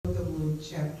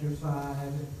chapter 5,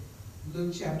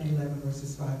 Luke chapter 11,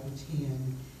 verses 5 to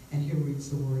 10, and here reads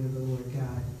the word of the Lord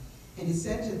God. And he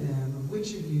said to them,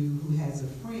 which of you who has a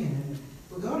friend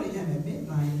will go to him at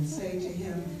midnight and say to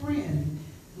him, friend,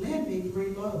 lend me 3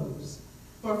 loaves,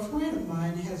 for a friend of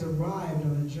mine has arrived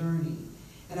on a journey,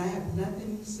 and I have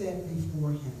nothing set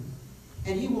before him.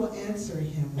 And he will answer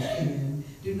him again,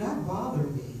 do not bother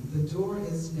me, the door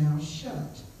is now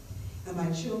shut, and my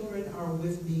children are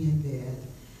with me in bed.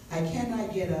 I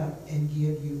cannot get up and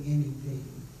give you anything.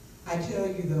 I tell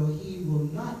you, though, he will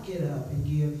not get up and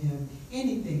give him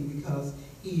anything because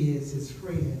he is his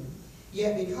friend.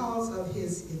 Yet because of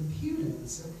his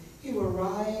impudence, he will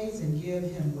rise and give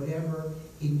him whatever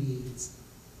he needs.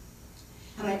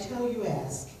 And I tell you,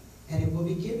 ask, and it will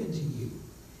be given to you.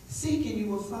 Seek, and you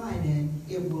will find, and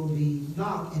it will be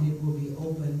knock, and it will be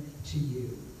open to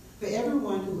you. For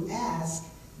everyone who asks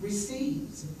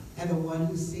receives, and the one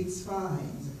who seeks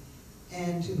finds,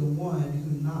 and to the one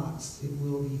who knocks it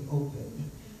will be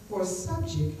opened. For a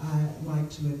subject I'd like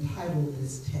to entitle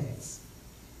this text,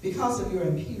 because of your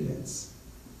impudence,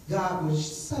 God will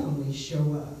suddenly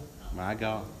show up. My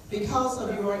God. Because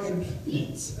of your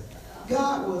impudence,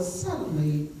 God will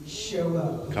suddenly show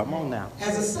up. Come on now.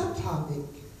 As a subtopic,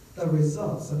 the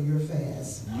results of your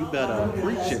fast. You better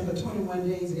preach it. For 21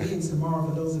 days, it ends tomorrow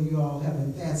for those of you all have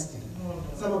been fasting.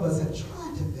 Some of us have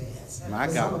tried to fast. My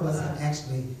God. Some of us have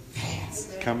actually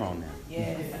fasted. Come on now.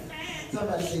 Yeah.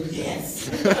 Somebody said yes.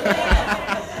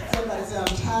 Somebody said,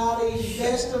 I'm tired of eating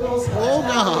vegetables. Oh, I'm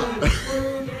tired of eating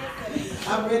fruit.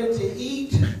 I'm ready to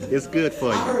eat. It's good for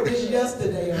you. I heard this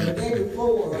yesterday or the day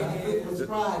before. I think it was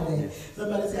Friday.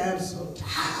 Somebody said, I'm so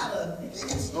tired of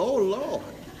this. Oh, Lord.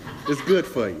 It's good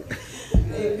for you.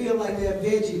 They feel like they're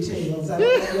Veggie Tales. I don't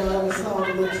know if y'all ever saw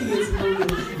the little kids movie,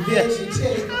 Veggie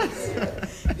Tales.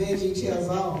 Veggie Tales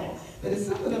all. But it's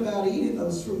something about eating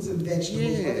those fruits and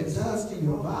vegetables, what it does to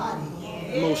your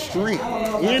body. More strength,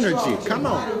 energy. Come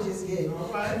on. Your body just get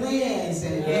cleansed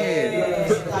and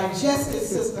your digestive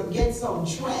system gets on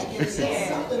track. It's just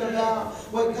something about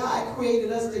what God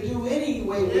created us to do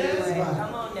anyway with this body.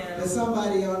 Come on now. But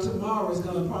somebody on tomorrow is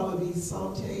going to probably be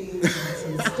sauteing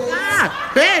some steaks.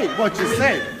 Hey, what you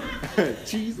say?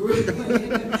 Cheese.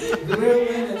 Grilling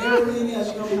and everything else.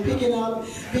 You're going to be picking up.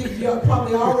 You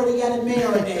probably already got it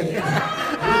marinated.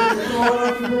 You're throwing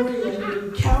up your grill and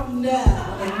you're counting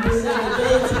down. And you're saying the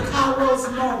day's a Kairos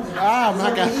moment. Oh,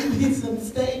 my God. So you eat some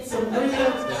steaks, some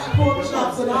ribs, pork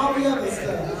chops, and all the other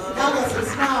stuff. Y'all got some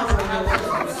smiles on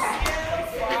your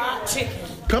face. Chicken.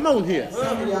 Come on here.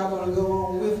 Some of y'all going to go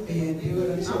on with me and do it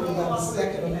until about the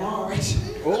 2nd of March.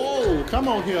 Oh, come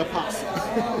on here, Apostle.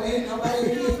 Oh, ain't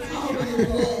nobody really called me to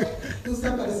that. Do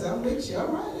somebody say, I'm with you. All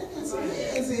right, I got some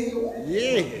hands in here.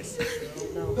 Yes.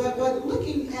 But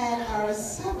looking at our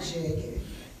subject,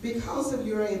 because of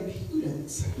your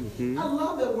impudence, I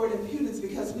love that word impudence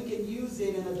because we can use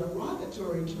it in a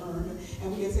derogatory term,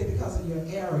 and we can say because of your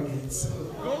arrogance.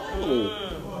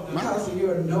 Oh. Because of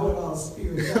your know-it-all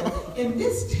spirit. Now, in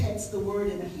this text, the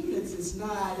word impudence is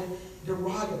not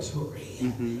derogatory.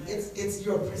 It's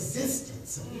your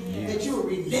persistence. That you were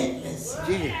relentless.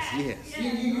 Yes.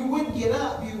 You wouldn't get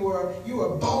up. You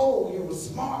were bold. You were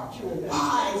smart. You were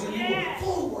wise, and you were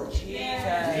forward. You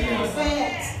were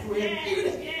fast. You were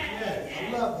impudent. I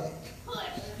love that.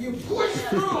 You pushed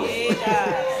through.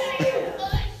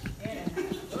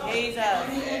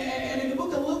 And in the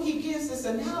book of Luke, he gives this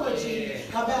analogy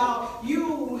about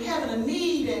you having a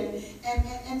need,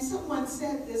 and someone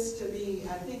said this to me,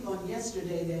 I think on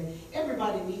yesterday, that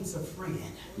everybody needs a friend.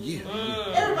 Yeah.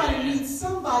 Everybody needs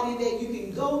somebody that you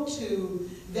can go to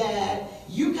that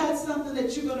you got something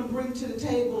that you're going to bring to the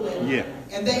table,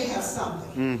 and they have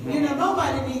something. You know,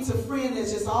 nobody needs a friend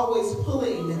that's just always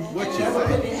pulling. What you have you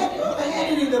ever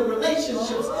had any of the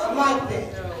relationships like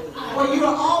that? Where you're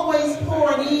always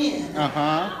pouring in,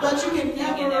 but you can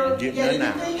never get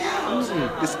anything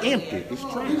out. It's empty. It's You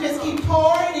true. just keep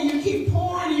pouring and you keep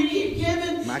pouring and you keep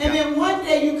giving, and then one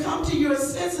day you come to your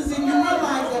senses and you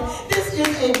realize that this is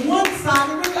a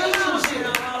one-sided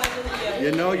relationship.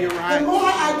 You know you're The right. more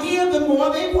I give, the more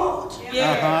they want.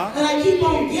 And I keep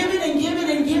on giving and giving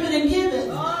and giving and giving.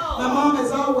 My mom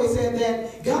has always said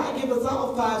that God gives us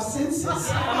all 5 senses.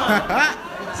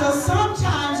 So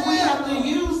sometimes we have to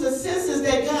use the senses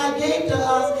that God gave to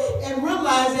us and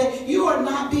realize that you are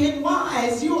not being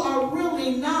wise. You are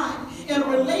really not in a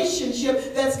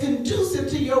relationship that's conducive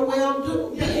to your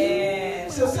well-being.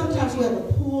 So sometimes we have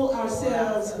to pull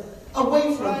ourselves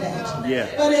away from that.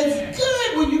 But it's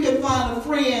good when you can find a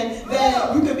friend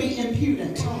that you can be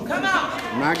impudent. Come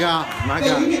on. My God.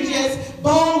 That you can just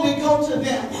boldly go to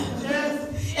them.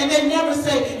 And they never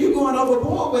say, you're going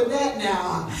overboard with that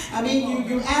now. I mean,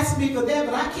 you asked me for that,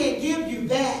 but I can't give you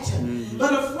that.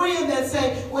 But a friend that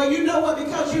say, well, you know what,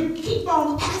 because you keep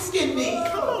on asking me.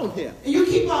 Come on here. And you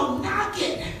keep on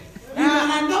knocking. You know,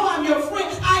 and I know I'm your friend.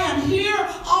 I am here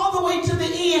all the way to the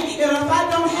end. And if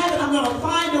I don't have it, I'm going to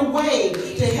find a way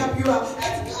to help you out.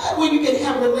 It's good when you can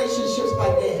have relationships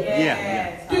like that.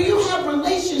 Yeah. Do you have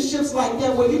relationships like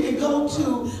that where you can go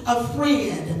to a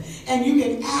friend and you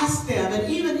can ask them, and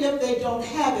even if they don't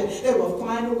have it, they will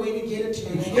find a way to get it to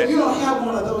you. If you don't have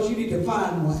one of those, you need to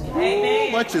find one.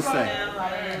 Amen. What you say?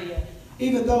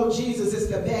 Even though Jesus is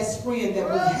the best friend that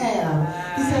we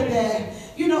have, he said that,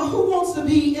 you know, who wants to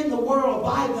be in the world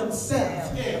by themselves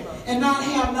and not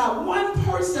have not one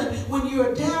person when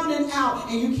you're down and out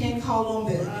and you can't call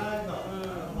on them?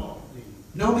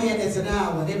 No man is an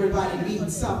island. Everybody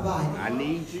needs somebody. I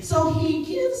need you. So he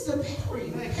gives the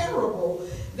parable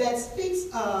that speaks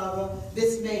of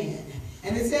this man.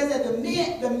 And it says that the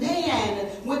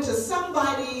man went to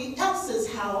somebody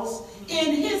else's house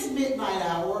in his midnight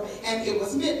hour, and it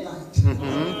was midnight.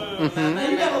 Now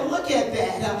you got to look at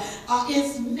that.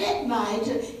 It's midnight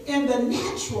in the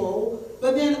natural,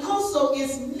 but then also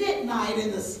it's midnight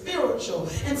in the spiritual.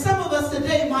 And some of us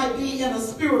today might be in a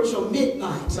spiritual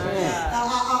midnight,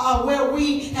 where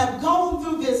we have gone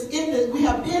through this, we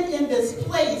have been in this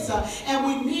place, and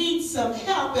we need some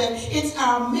help, and it's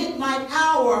our midnight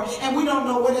hour, and we don't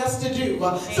know what else to do.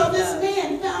 So this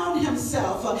man found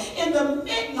himself in the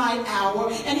midnight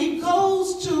hour, and he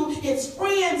goes to his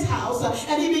friend's house,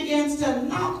 and he begins to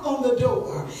knock on the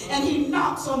door, and he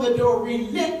knocks on the door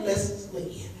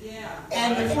relentlessly.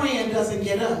 And the friend doesn't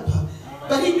get up.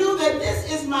 But he knew that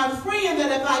this is my friend,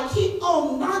 that if I keep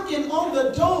on knocking on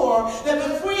the door, that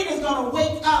the friend is going to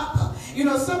wake up. You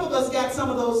know, some of us got some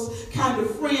of those kind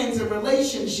of friends and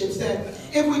relationships that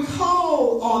if we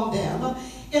call on them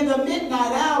in the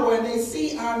midnight hour and they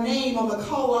see our name on the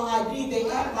caller ID, they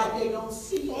act like they don't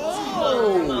see us.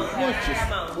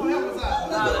 You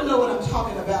don't know what I'm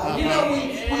talking about. You know,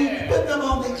 we put them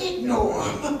on the ignore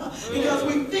because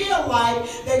we feel like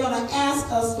they're going to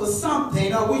ask us for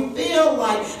something, or we feel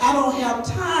like I don't have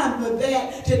time for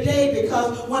that today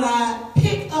because when I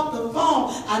pick up the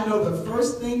phone, I know the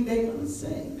first thing they're going to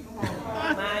say.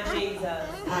 My Jesus.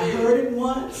 I heard it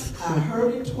once, I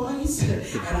heard it twice,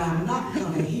 and I'm not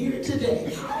going to hear it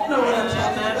today. You know what I'm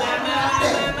talking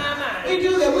about. We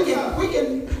do that.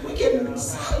 We can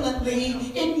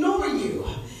silently ignore you.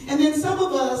 And then some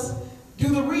of us do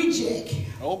the reject.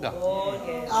 Oh, God. Oh,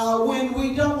 yes. When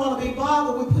we don't want to be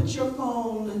bothered, we put your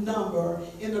phone number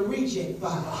in the reject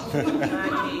file.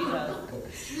 My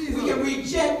Jesus. We can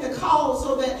reject the call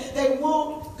so that they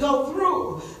won't go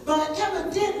through. But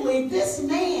evidently, this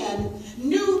man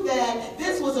knew that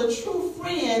this was a true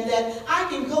friend, that I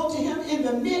can go to him in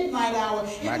the midnight hour.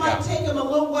 It might take him a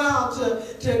little while to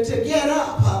get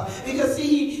up. Because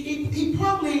he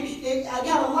probably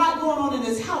got a lot going on in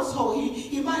his household.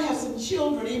 He might have some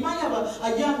children. He might have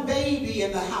a young baby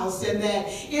in the house. And that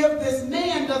if this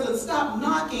man doesn't stop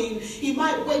knocking, he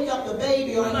might wake up the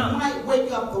baby, or he might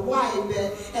wake up the wife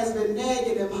that has been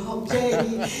nagging him all day.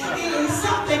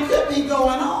 Something could be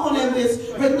going on in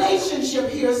this relationship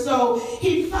here. So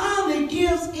he finally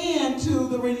gives in to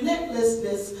the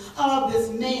relentlessness of this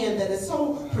man that is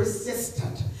so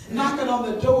persistent, knocking on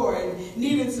the door and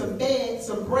needing some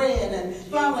bread, and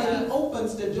finally he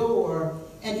opens the door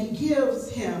and he gives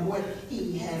him what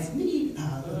he has need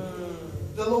of.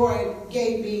 The Lord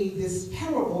gave me this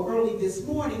parable early this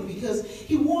morning because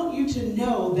he wants you to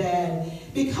know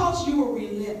that because you were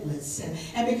relentless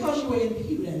and because you were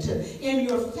impudent in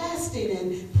your fasting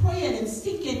and praying and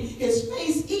seeking his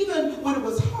face, even when it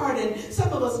was hard, and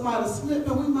some of us might have slipped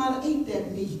and we might have ate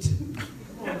that meat.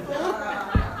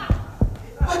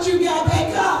 But you got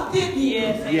back up, didn't you?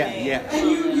 Yes, Yeah. And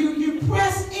you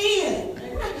pressed in.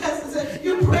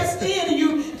 You pressed in and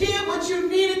you did what you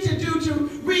needed to do to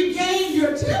regain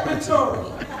your territory.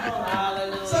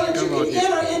 So that you can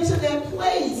enter into that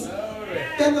place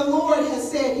that the Lord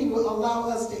has said he will allow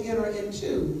us to enter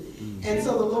into. And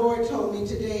so the Lord told me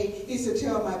today, he said,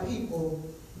 tell my people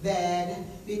that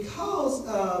because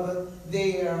of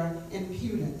their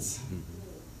impudence,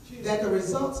 that the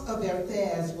results of their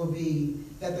fast will be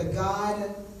that the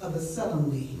God of the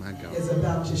suddenly is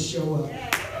about to show up.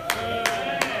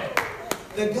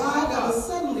 The God of the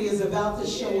suddenly is about to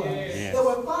show up. Yes. There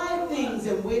were 5 things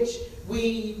in which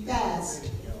we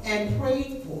fast and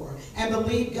prayed for and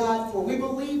believed God for. We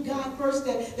believed God first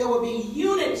that there would be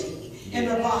unity in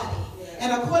the body.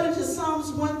 And according to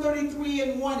Psalms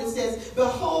 133:1, it says,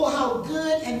 behold how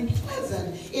good and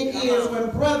pleasant it is when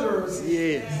brothers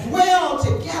dwell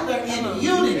together in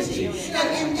unity.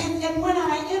 And when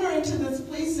I enter into this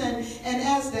place and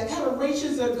as the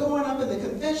adorations are going up and the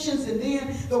confessions and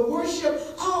then the worship,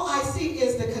 all I see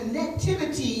is the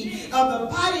connectivity of the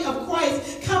body of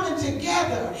Christ coming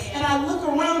together. And I look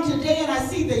around today and I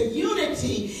see the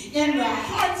unity in the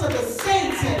hearts of the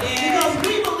saints because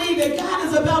we believe that God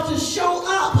is about to show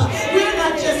up. We're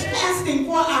not just fasting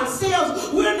for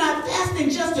ourselves. We're not fasting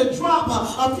just to drop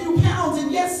a few pounds.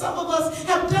 And yes, some of us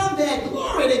have done that.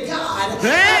 Glory to God.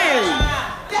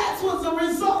 That was a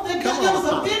result. That was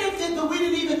a benefit that we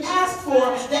didn't even ask for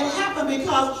that happened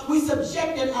because we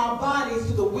subjected our bodies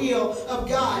to the will of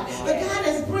God. But God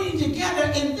is bringing together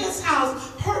in this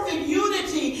house perfect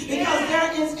unity because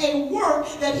there is a work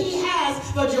that he has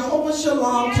for Jehovah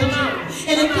Shalom to do.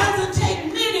 And it doesn't take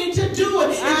many to do it.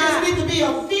 It just needs to be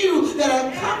a few that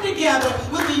have come together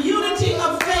with the unity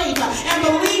of faith and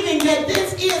believing that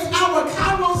this is our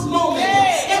Kairos